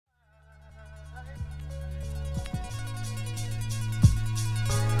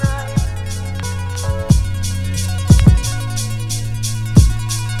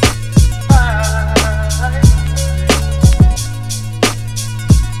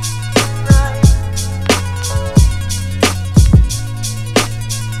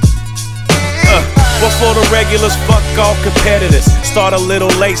for the regulars, fuck all competitors. Start a little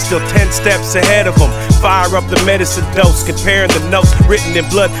late, still 10 steps ahead of them. Fire up the medicine dose, comparing the notes written in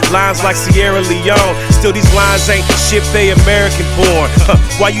blood lines like Sierra Leone. Still these lines ain't shit, they American born.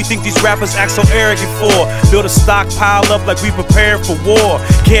 Why you think these rappers act so arrogant for? Build a stockpile up like we preparing for war.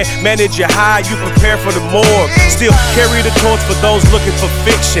 Can't manage your high, you prepare for the morgue. Still carry the torch for those looking for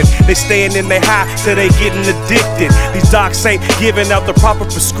fiction. They staying in their high till they getting addicted. These docs ain't giving out the proper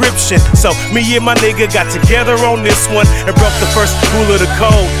prescription. So me and my nigga got together on this one and broke the first rule of the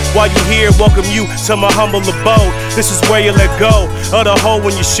code. While you here, welcome you to my humble abode. This is where you let go of the hole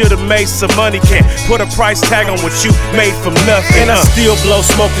when you should've made some money. Can't put a price tag on what you made from nothing. And I still blow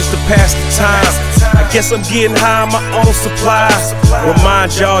smoke just to pass the time. I guess I'm getting high on my own supply.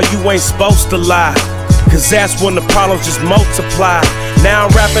 Remind y'all you ain't supposed to lie, cause that's when the problems just multiply. Now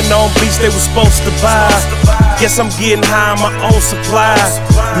I'm rapping on beats they were supposed to buy. Guess I'm getting high on my own supply.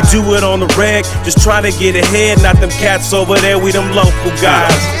 We do it on the reg, just trying to get ahead. Not them cats over there, we them local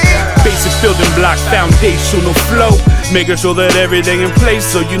guys. Basic building block, foundational flow, making sure that everything in place,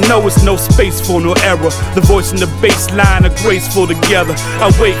 so you know it's no space for no error. The voice and the bass line are graceful together. I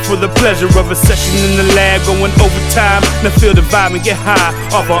wait for the pleasure of a session in the lab, going overtime. Now feel the vibe and get high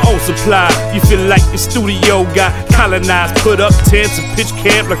off our own supply. You feel like the studio got colonized, put up tents and pitch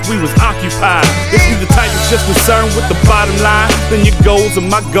camp like we was occupied. If you the type that's just concerned with the bottom line, then your goals and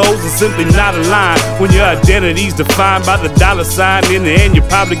my goals are simply not aligned. When your identity's defined by the dollar sign, in the end you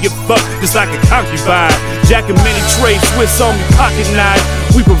probably get fucked just like a concubine. Jack and many trades, Swiss on me pocket knife.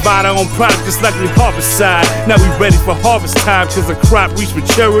 We provide our own product just like we harvest side. Now we ready for harvest time, cause the crop reached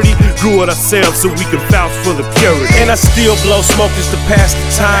maturity. Grew it ourselves so we can vouch for the purity. And I still blow smoke just to pass the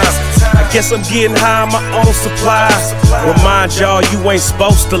time. I guess I'm getting high on my own supply. Remind y'all you ain't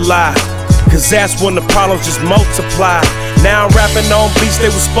supposed to lie, cause that's when the problems just multiply. Now I'm rapping on beats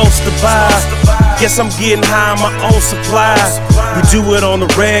they were supposed to buy. Guess I'm getting high on my own supply. We do it on the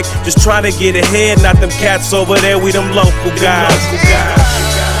reg, just trying to get ahead. Not them cats over there, we them local guys.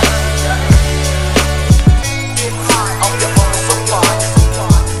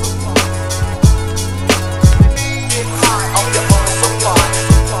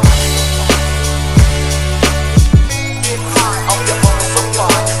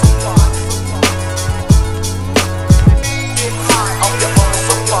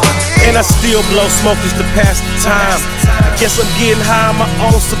 And I still blow smoke just to pass the time. I guess I'm getting high on my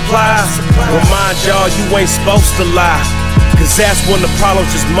own supply. Remind y'all you ain't supposed to lie, cause that's when the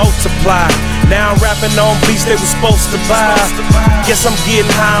problems just multiply. Now I'm rapping on beats they were supposed to buy. Guess I'm getting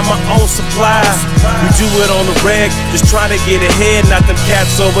high on my own supply. We do it on the reg, just trying to get ahead. Not them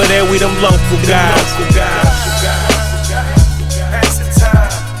cats over there, we them local guys.